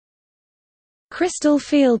Crystal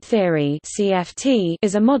field theory (CFT)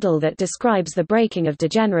 is a model that describes the breaking of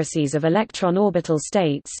degeneracies of electron orbital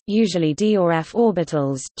states, usually d or f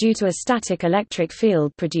orbitals, due to a static electric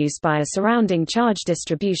field produced by a surrounding charge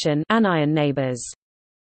distribution anion neighbors.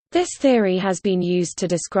 This theory has been used to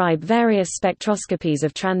describe various spectroscopies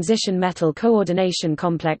of transition metal coordination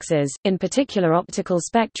complexes, in particular optical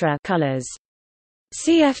spectra colors.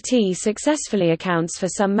 CFT successfully accounts for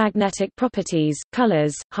some magnetic properties,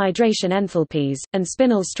 colors, hydration enthalpies, and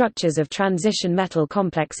spinel structures of transition metal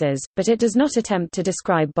complexes, but it does not attempt to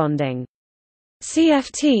describe bonding.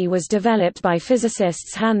 CFT was developed by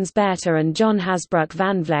physicists Hans Bethe and John Hasbrouck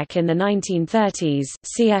van Vleck in the 1930s.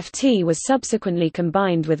 CFT was subsequently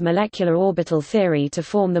combined with molecular orbital theory to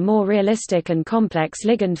form the more realistic and complex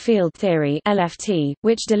ligand field theory (LFT),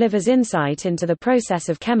 which delivers insight into the process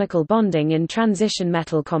of chemical bonding in transition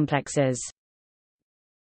metal complexes.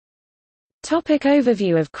 Topic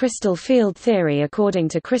overview of crystal field theory. According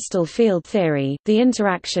to crystal field theory, the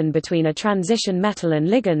interaction between a transition metal and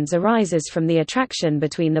ligands arises from the attraction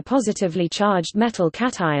between the positively charged metal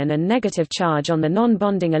cation and negative charge on the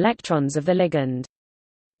non-bonding electrons of the ligand.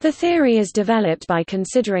 The theory is developed by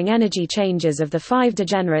considering energy changes of the 5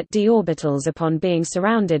 degenerate d orbitals upon being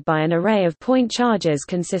surrounded by an array of point charges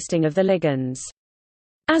consisting of the ligands.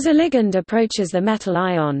 As a ligand approaches the metal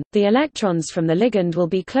ion, the electrons from the ligand will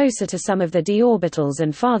be closer to some of the d orbitals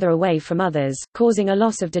and farther away from others, causing a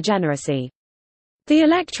loss of degeneracy. The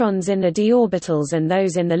electrons in the d orbitals and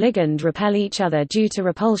those in the ligand repel each other due to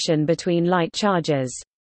repulsion between light charges.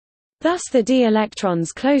 Thus the d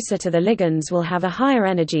electrons closer to the ligands will have a higher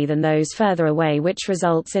energy than those further away, which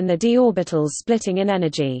results in the d orbitals splitting in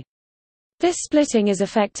energy. This splitting is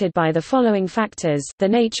affected by the following factors: the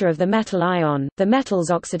nature of the metal ion, the metal's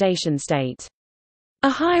oxidation state. A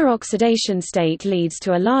higher oxidation state leads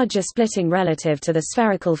to a larger splitting relative to the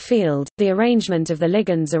spherical field, the arrangement of the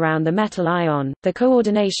ligands around the metal ion, the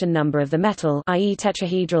coordination number of the metal, i.e.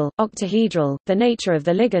 tetrahedral, octahedral, the nature of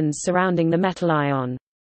the ligands surrounding the metal ion.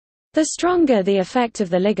 The stronger the effect of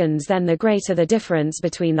the ligands, then the greater the difference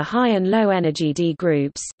between the high and low energy d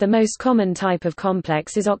groups. The most common type of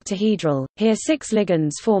complex is octahedral. Here 6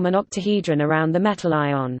 ligands form an octahedron around the metal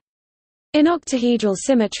ion. In octahedral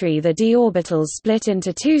symmetry, the d orbitals split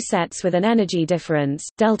into 2 sets with an energy difference,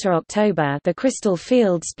 delta october, the crystal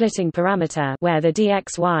field splitting parameter, where the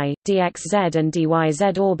dxy, dxz and dyz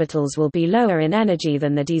orbitals will be lower in energy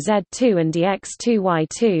than the dz2 and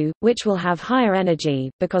dx2y2, which will have higher energy,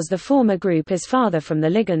 because the former group is farther from the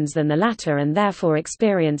ligands than the latter and therefore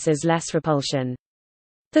experiences less repulsion.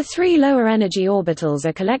 The 3 lower energy orbitals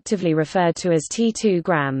are collectively referred to as T2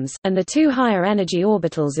 grams, and the 2 higher energy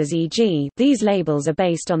orbitals as Eg. These labels are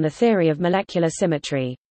based on the theory of molecular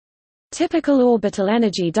symmetry. Typical orbital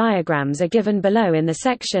energy diagrams are given below in the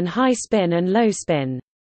section high spin and low spin.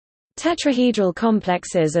 Tetrahedral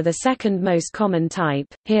complexes are the second most common type.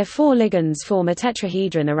 Here 4 ligands form a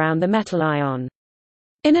tetrahedron around the metal ion.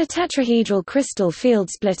 In a tetrahedral crystal field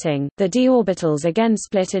splitting, the d orbitals again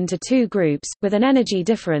split into 2 groups, with an energy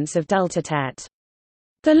difference of delta tet.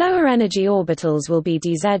 The lower energy orbitals will be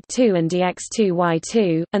dz2 and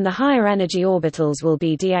dx2y2, and the higher energy orbitals will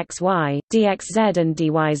be dxy, dxz and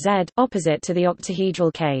dyz, opposite to the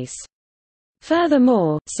octahedral case.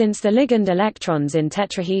 Furthermore, since the ligand electrons in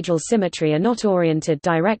tetrahedral symmetry are not oriented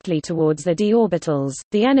directly towards the d orbitals,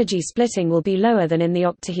 the energy splitting will be lower than in the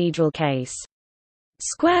octahedral case.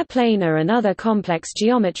 Square planar and other complex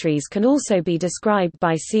geometries can also be described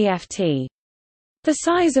by CFT. The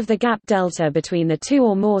size of the gap delta between the 2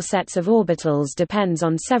 or more sets of orbitals depends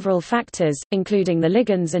on several factors, including the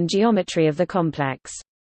ligands and geometry of the complex.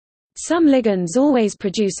 Some ligands always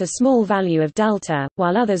produce a small value of delta,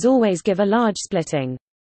 while others always give a large splitting.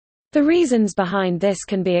 The reasons behind this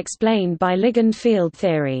can be explained by ligand field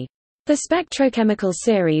theory. The spectrochemical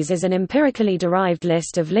series is an empirically derived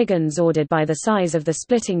list of ligands ordered by the size of the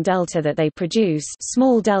splitting delta that they produce,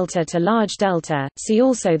 small delta to large delta. See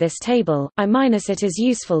also this table. It is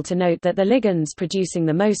useful to note that the ligands producing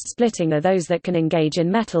the most splitting are those that can engage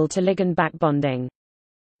in metal to ligand back bonding.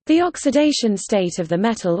 The oxidation state of the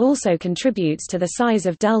metal also contributes to the size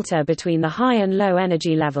of delta between the high and low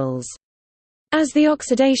energy levels. As the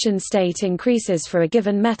oxidation state increases for a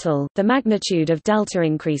given metal, the magnitude of delta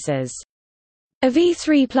increases. A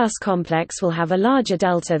V3+ complex will have a larger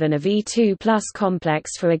delta than a V2+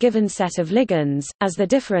 complex for a given set of ligands, as the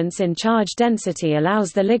difference in charge density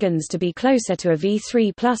allows the ligands to be closer to a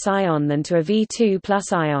V3+ ion than to a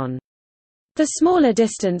V2+ ion. The smaller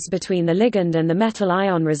distance between the ligand and the metal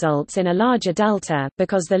ion results in a larger delta,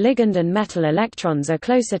 because the ligand and metal electrons are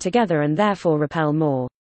closer together and therefore repel more.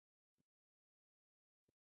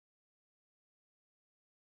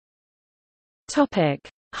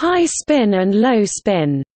 High spin and low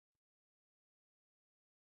spin.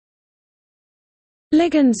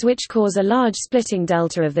 Ligands which cause a large splitting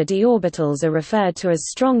delta of the d orbitals are referred to as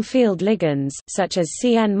strong field ligands, such as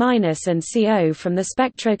Cn- and Co from the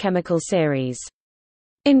spectrochemical series.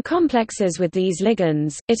 In complexes with these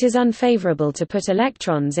ligands, it is unfavorable to put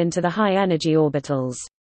electrons into the high-energy orbitals.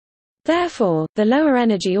 Therefore, the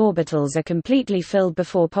lower-energy orbitals are completely filled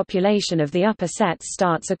before population of the upper sets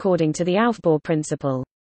starts according to the Aufbau principle.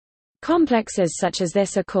 Complexes such as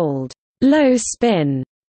this are called low spin.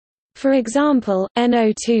 For example,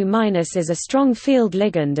 NO2- is a strong field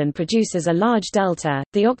ligand and produces a large delta.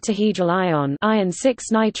 The octahedral ion iron 6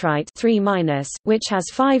 nitrite 3-, which has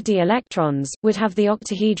 5d electrons, would have the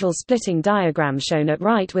octahedral splitting diagram shown at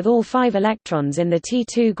right with all 5 electrons in the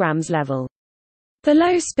T2 grams level. The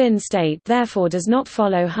low spin state therefore does not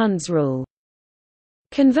follow Hund's rule.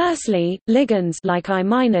 Conversely, ligands like I-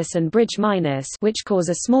 and bridge-, which cause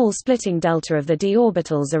a small splitting delta of the d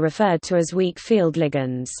orbitals, are referred to as weak field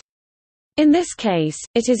ligands. In this case,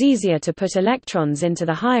 it is easier to put electrons into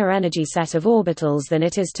the higher energy set of orbitals than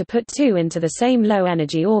it is to put 2 into the same low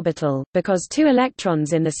energy orbital, because 2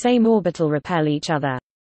 electrons in the same orbital repel each other.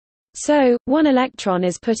 So, 1 electron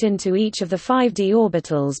is put into each of the 5d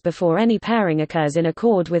orbitals before any pairing occurs in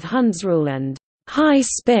accord with Hund's rule, and high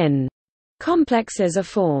spin complexes are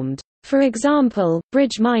formed. For example,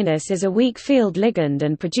 bridge- is a weak field ligand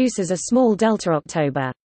and produces a small delta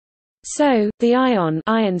october. So, the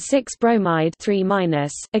iron 6 bromide 3-,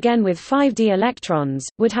 again with 5d electrons,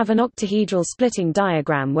 would have an octahedral splitting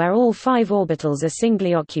diagram where all 5 orbitals are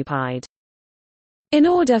singly occupied. In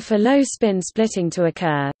order for low spin splitting to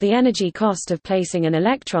occur, the energy cost of placing an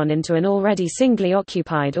electron into an already singly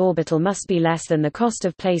occupied orbital must be less than the cost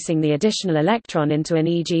of placing the additional electron into an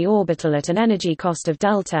e.g. orbital at an energy cost of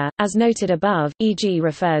delta, as noted above. E.g.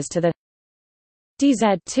 refers to the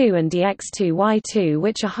dz2 and dx2y2,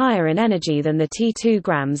 which are higher in energy than the T2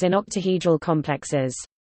 grams in octahedral complexes.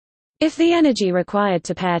 If the energy required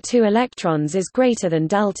to pair 2 electrons is greater than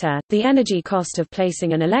delta, the energy cost of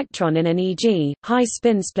placing an electron in an e.g. high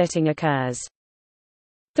spin splitting occurs.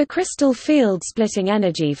 The crystal field splitting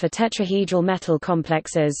energy for tetrahedral metal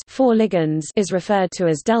complexes 4 ligands is referred to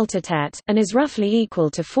as delta tet, and is roughly equal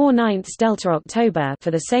to 4/9 delta october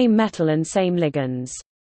for the same metal and same ligands.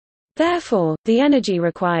 Therefore, the energy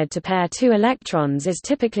required to pair 2 electrons is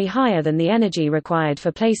typically higher than the energy required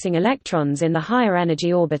for placing electrons in the higher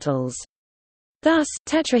energy orbitals. Thus,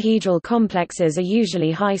 tetrahedral complexes are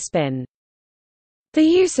usually high spin. The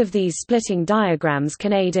use of these splitting diagrams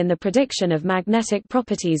can aid in the prediction of magnetic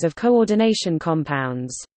properties of coordination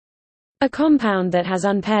compounds. A compound that has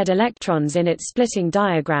unpaired electrons in its splitting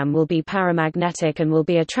diagram will be paramagnetic and will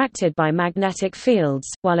be attracted by magnetic fields,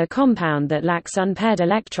 while a compound that lacks unpaired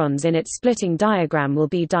electrons in its splitting diagram will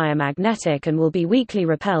be diamagnetic and will be weakly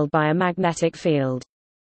repelled by a magnetic field.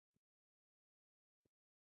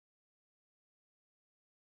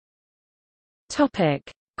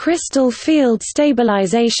 Crystal field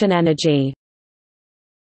stabilization energy.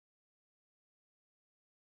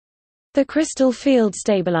 The crystal field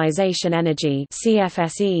stabilization energy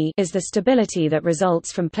 (CFSE) is the stability that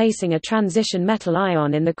results from placing a transition metal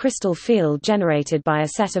ion in the crystal field generated by a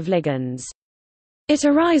set of ligands. It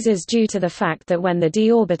arises due to the fact that when the d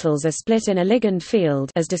orbitals are split in a ligand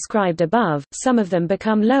field as described above, some of them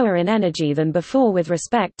become lower in energy than before with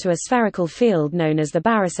respect to a spherical field known as the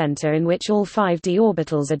barycenter, in which all 5 d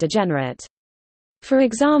orbitals are degenerate. For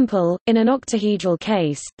example, in an octahedral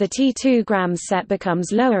case, the T2 grams set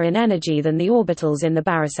becomes lower in energy than the orbitals in the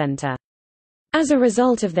barycenter. As a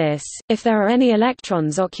result of this, if there are any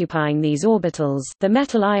electrons occupying these orbitals, the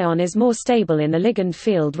metal ion is more stable in the ligand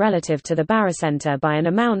field relative to the barycenter by an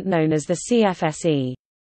amount known as the CFSE.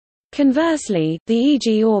 Conversely, the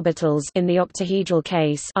e.g. orbitals in the octahedral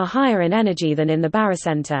case are higher in energy than in the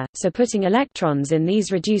barycenter, so putting electrons in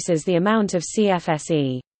these reduces the amount of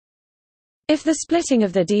CFSE. If the splitting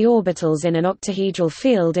of the d orbitals in an octahedral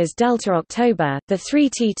field is delta october, the 3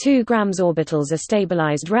 T2 grams orbitals are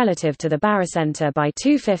stabilized relative to the barycenter by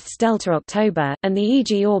 2/5 delta october, and the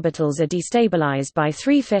e.g. orbitals are destabilized by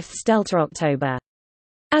 3/5 delta october.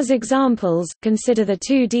 As examples, consider the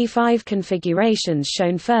 2d5 configurations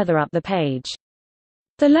shown further up the page.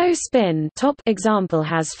 The low spin top example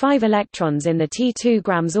has 5 electrons in the T2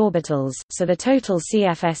 grams orbitals, so the total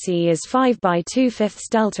CFSE is 5 by 2/5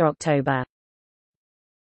 delta october.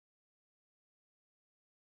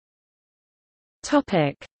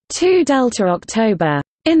 Topic 2 delta october.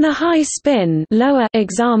 In the high spin lower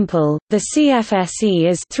example, the CFSE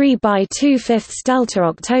is 3 by 2/5 delta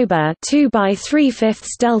october, 2 by 3/5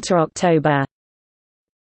 delta october.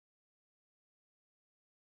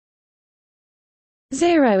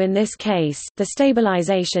 0 in this case. The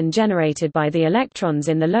stabilization generated by the electrons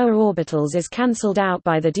in the lower orbitals is cancelled out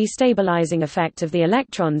by the destabilizing effect of the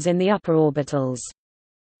electrons in the upper orbitals.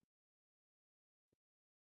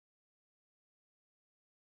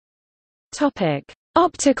 Topic: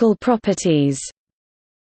 Optical properties.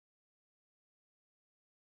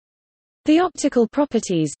 The optical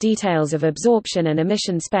properties, details of absorption and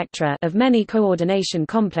emission spectra, of many coordination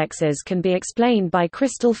complexes can be explained by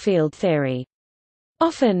crystal field theory.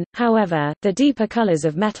 Often, however, the deeper colors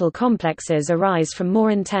of metal complexes arise from more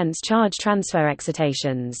intense charge transfer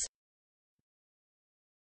excitations.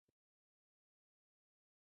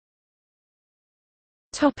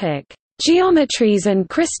 Topic: Geometries and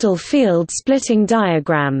crystal field splitting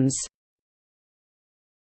diagrams.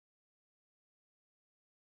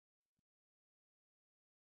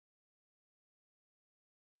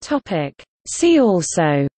 Topic: See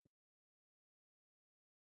also: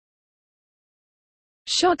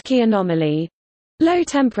 Schottky anomaly, low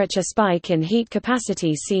temperature spike in heat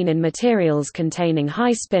capacity seen in materials containing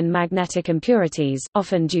high spin magnetic impurities,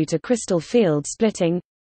 often due to crystal field splitting,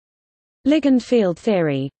 ligand field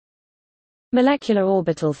theory, molecular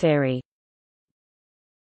orbital theory.